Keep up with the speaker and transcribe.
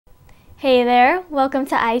Hey there, welcome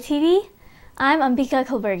to ITV. I'm Ambika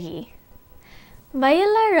Kulburgi.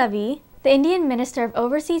 Vayalar Ravi, the Indian Minister of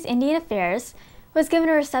Overseas Indian Affairs, was given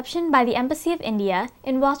a reception by the Embassy of India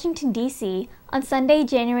in Washington, D.C. on Sunday,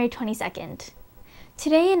 January 22nd.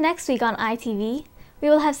 Today and next week on ITV, we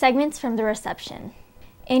will have segments from the reception.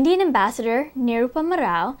 Indian Ambassador Nirupama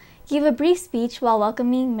Rao gave a brief speech while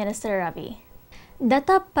welcoming Minister Ravi.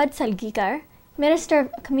 Datta Pad Salgikar, Minister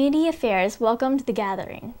of Community Affairs, welcomed the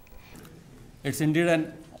gathering. It's indeed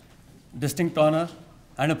a distinct honor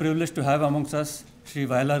and a privilege to have amongst us Shri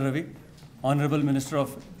Vayalar Ravi, Honorable Minister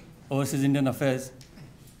of Overseas Indian Affairs,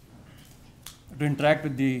 to interact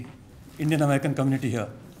with the Indian American community here.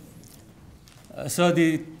 So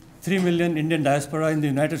the 3 million Indian diaspora in the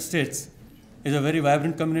United States is a very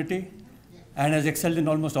vibrant community and has excelled in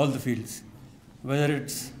almost all the fields, whether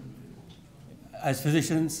it's as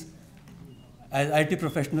physicians, as IT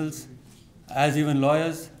professionals, as even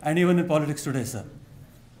lawyers, and even in politics today, sir.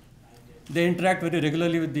 They interact very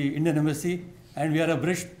regularly with the Indian Embassy, and we are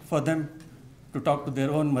abreast for them to talk to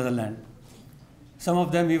their own motherland. Some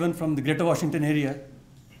of them, even from the Greater Washington area,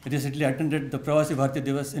 recently attended the Pravasi Bharatiya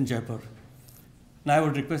Divas in Jaipur. Now I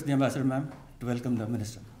would request the Ambassador, ma'am, to welcome the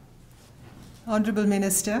Minister. Honorable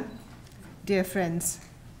Minister, dear friends,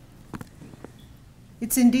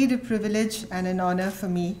 it's indeed a privilege and an honor for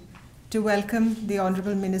me to welcome the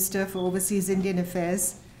Honorable Minister for Overseas Indian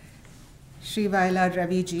Affairs, Shri Vayalar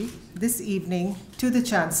Ravi ji, this evening to the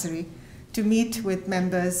Chancery to meet with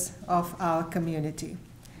members of our community.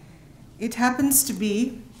 It happens to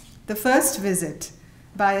be the first visit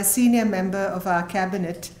by a senior member of our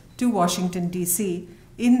cabinet to Washington, D.C.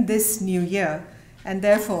 in this new year, and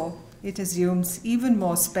therefore it assumes even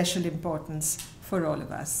more special importance for all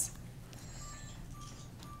of us.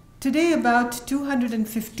 Today, about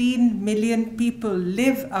 215 million people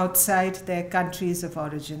live outside their countries of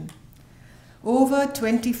origin. Over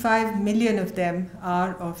 25 million of them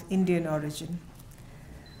are of Indian origin.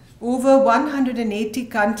 Over 180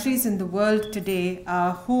 countries in the world today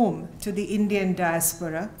are home to the Indian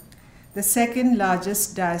diaspora, the second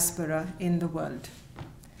largest diaspora in the world.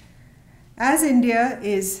 As India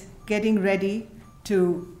is getting ready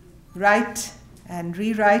to write and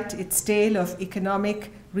rewrite its tale of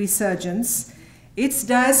economic resurgence, its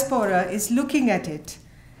diaspora is looking at it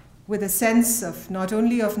with a sense of not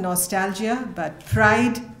only of nostalgia, but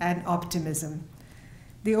pride and optimism.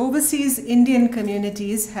 The overseas Indian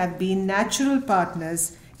communities have been natural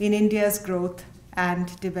partners in India's growth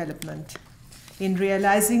and development, in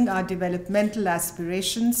realizing our developmental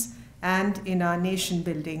aspirations and in our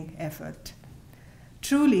nation-building effort.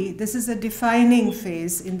 Truly, this is a defining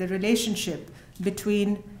phase in the relationship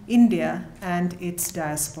between India and its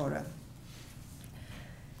diaspora.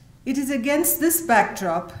 It is against this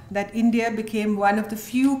backdrop that India became one of the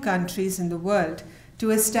few countries in the world to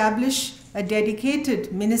establish a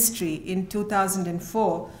dedicated ministry in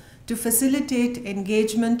 2004 to facilitate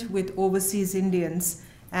engagement with overseas Indians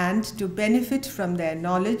and to benefit from their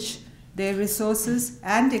knowledge, their resources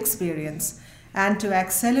and experience, and to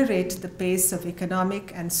accelerate the pace of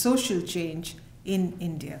economic and social change in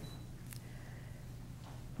India.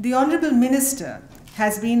 The Honorable Minister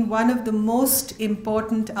has been one of the most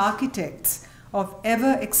important architects of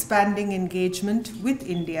ever-expanding engagement with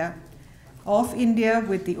India, of India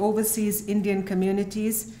with the overseas Indian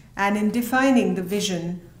communities, and in defining the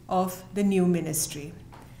vision of the new ministry.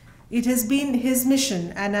 It has been his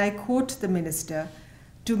mission, and I quote the Minister,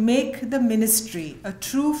 to make the ministry a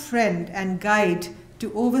true friend and guide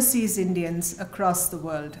to overseas Indians across the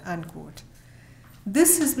world, unquote.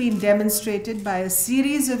 This has been demonstrated by a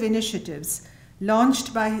series of initiatives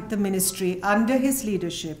launched by the ministry under his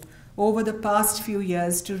leadership over the past few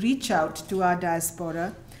years to reach out to our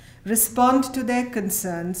diaspora, respond to their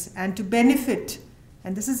concerns, and to benefit,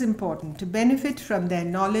 and this is important, to benefit from their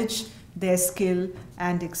knowledge, their skill,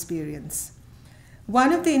 and experience.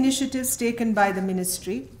 One of the initiatives taken by the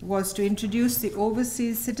ministry was to introduce the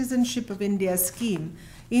Overseas Citizenship of India scheme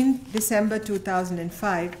in December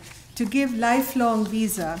 2005 to give lifelong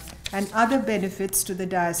visa and other benefits to the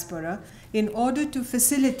diaspora in order to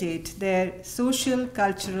facilitate their social,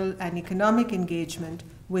 cultural, and economic engagement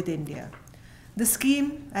with India. The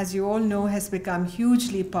scheme, as you all know, has become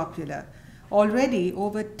hugely popular. Already,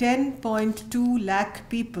 over 10.2 lakh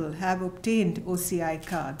people have obtained OCI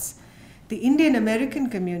cards. The Indian American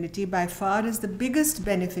community by far is the biggest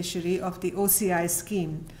beneficiary of the OCI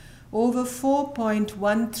scheme. Over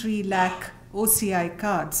 4.13 lakh OCI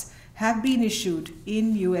cards have been issued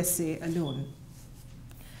in USA alone.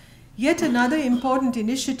 Yet another important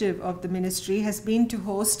initiative of the ministry has been to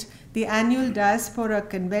host the annual Diaspora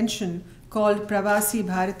Convention called Pravasi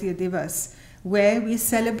Bharatiya Divas, where we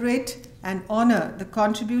celebrate and honor the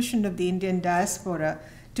contribution of the Indian diaspora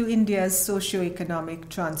to India's socio-economic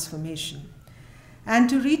transformation. And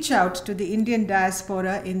to reach out to the Indian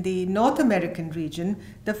diaspora in the North American region,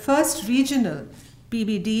 the first regional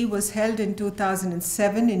PBD was held in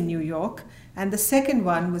 2007 in New York, and the second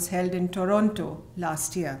one was held in Toronto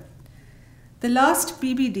last year. The last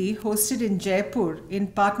PBD, hosted in Jaipur in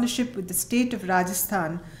partnership with the state of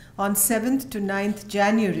Rajasthan on 7th to 9th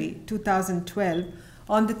January 2012,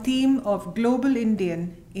 on the theme of Global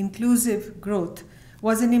Indian Inclusive Growth,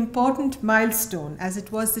 was an important milestone as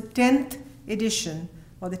it was the 10th edition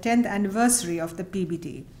or the 10th anniversary of the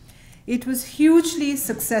PBD. It was hugely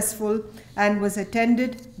successful and was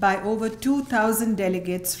attended by over 2,000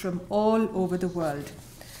 delegates from all over the world.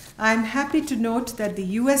 I am happy to note that the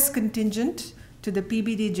US contingent to the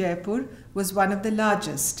PBD Jaipur was one of the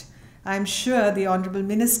largest. I am sure the Honorable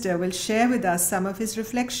Minister will share with us some of his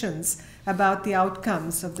reflections about the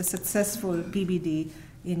outcomes of the successful PBD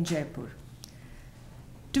in Jaipur.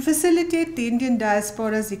 To facilitate the Indian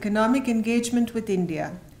diaspora's economic engagement with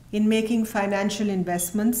India in making financial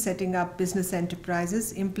investments, setting up business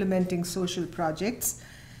enterprises, implementing social projects,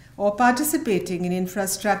 or participating in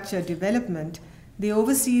infrastructure development, the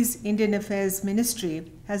Overseas Indian Affairs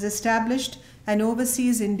Ministry has established an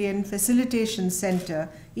Overseas Indian Facilitation Center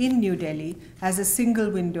in New Delhi as a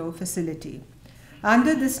single window facility.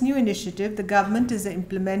 Under this new initiative, the government is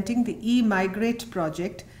implementing the e-Migrate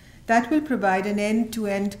project that will provide an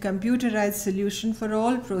end-to-end computerized solution for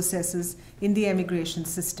all processes in the emigration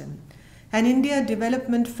system. An India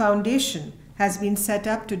Development Foundation has been set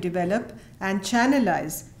up to develop and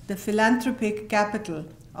channelize the philanthropic capital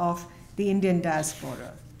of the Indian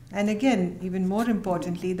diaspora. And again, even more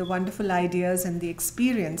importantly, the wonderful ideas and the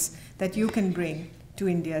experience that you can bring to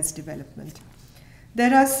India's development.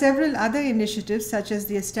 There are several other initiatives, such as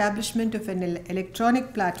the establishment of an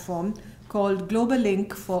electronic platform called Global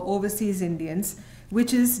Link for Overseas Indians,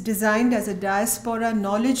 which is designed as a diaspora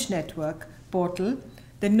knowledge network portal,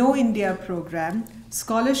 the Know India program,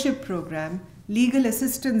 scholarship program, legal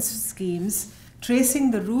assistance schemes,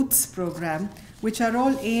 Tracing the Roots program, which are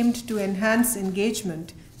all aimed to enhance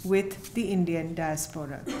engagement with the Indian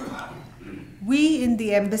diaspora. We in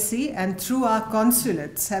the embassy and through our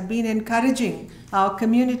consulates have been encouraging our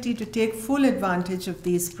community to take full advantage of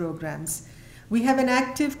these programs. We have an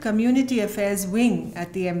active community affairs wing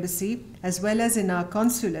at the embassy as well as in our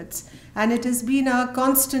consulates, and it has been our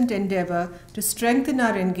constant endeavor to strengthen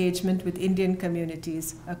our engagement with Indian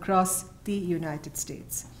communities across the United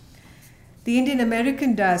States. The Indian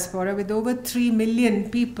American diaspora, with over 3 million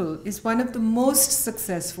people, is one of the most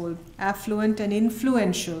successful, affluent, and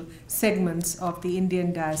influential segments of the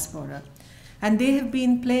Indian diaspora. And they have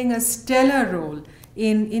been playing a stellar role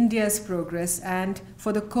in India's progress and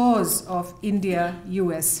for the cause of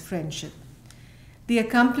India-US friendship. The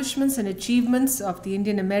accomplishments and achievements of the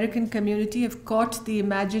Indian American community have caught the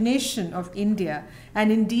imagination of India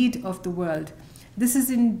and indeed of the world. This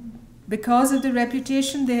is because of the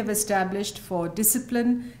reputation they have established for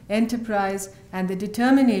discipline, enterprise, and the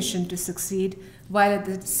determination to succeed, while at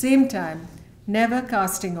the same time never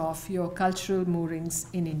casting off your cultural moorings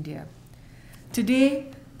in India.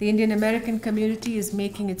 Today, the Indian American community is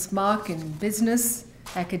making its mark in business,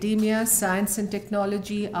 academia, science and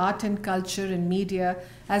technology, art and culture and media,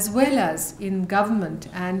 as well as in government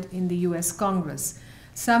and in the US Congress.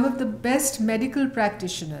 Some of the best medical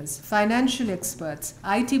practitioners, financial experts,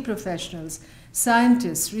 IT professionals,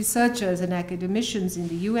 scientists, researchers, and academicians in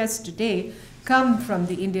the US today come from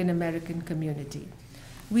the Indian American community.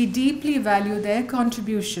 We deeply value their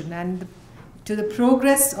contribution and to the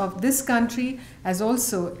progress of this country, as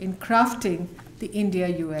also in crafting the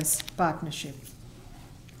India-US partnership.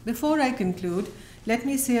 Before I conclude, let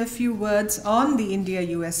me say a few words on the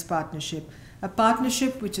India-US partnership, a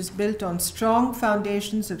partnership which is built on strong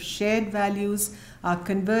foundations of shared values, our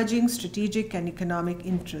converging strategic and economic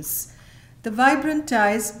interests. The vibrant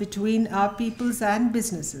ties between our peoples and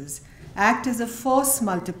businesses act as a force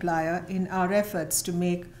multiplier in our efforts to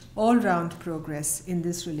make all-round progress in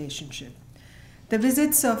this relationship. The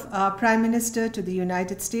visits of our Prime Minister to the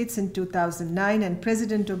United States in 2009 and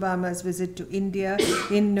President Obama's visit to India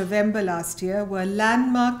in November last year were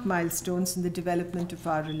landmark milestones in the development of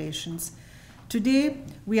our relations. Today,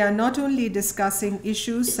 we are not only discussing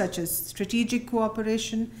issues such as strategic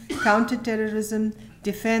cooperation, counterterrorism,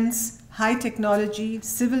 defense, high technology,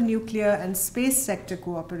 civil nuclear, and space sector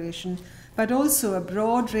cooperation, but also a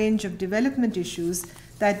broad range of development issues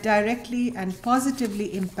that directly and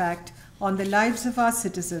positively impact on the lives of our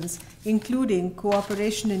citizens, including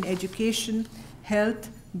cooperation in education, health,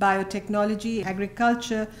 biotechnology,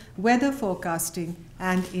 agriculture, weather forecasting,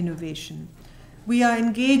 and innovation. We are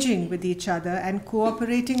engaging with each other and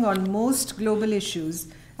cooperating on most global issues,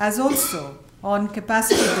 as also on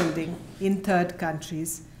capacity building in third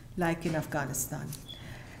countries, like in Afghanistan.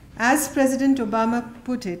 As President Obama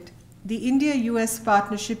put it, the India-US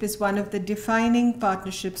partnership is one of the defining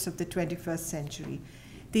partnerships of the 21st century.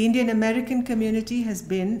 The Indian-American community has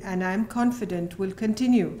been, and I am confident will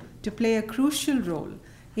continue, to play a crucial role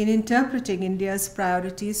in interpreting India's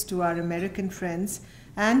priorities to our American friends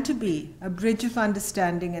and to be a bridge of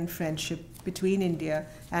understanding and friendship between India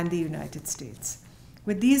and the United States.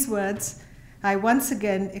 With these words, I once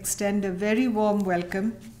again extend a very warm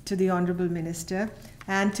welcome to the Honorable Minister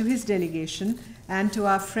and to his delegation and to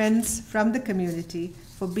our friends from the community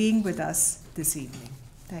for being with us this evening.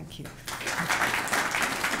 Thank you.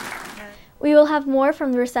 We will have more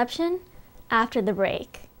from the reception after the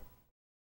break.